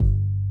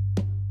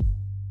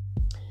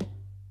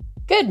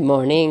Good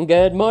morning,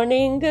 good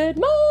morning, good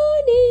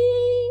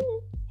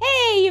morning.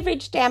 Hey, you've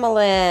reached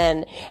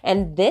Amelin,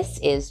 and this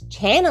is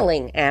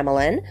Channeling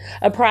Amelin,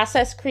 a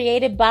process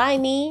created by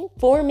me,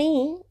 for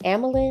me,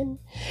 Amelin,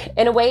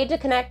 in a way to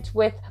connect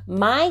with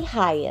my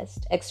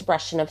highest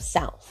expression of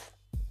self.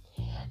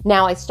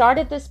 Now, I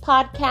started this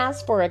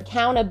podcast for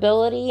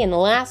accountability in the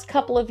last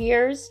couple of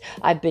years.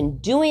 I've been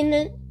doing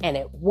it, and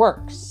it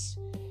works.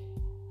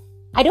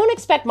 I don't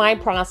expect my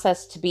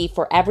process to be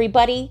for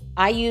everybody.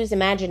 I use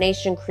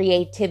imagination,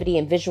 creativity,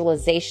 and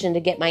visualization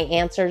to get my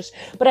answers.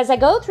 But as I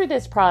go through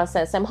this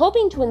process, I'm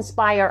hoping to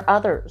inspire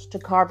others to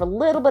carve a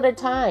little bit of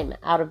time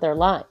out of their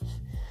life.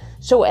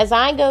 So as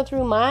I go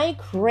through my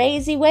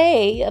crazy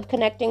way of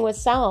connecting with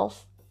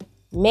self,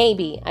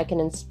 maybe I can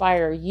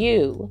inspire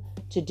you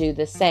to do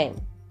the same.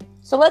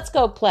 So let's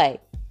go play.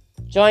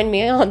 Join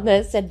me on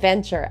this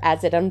adventure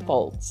as it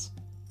unfolds.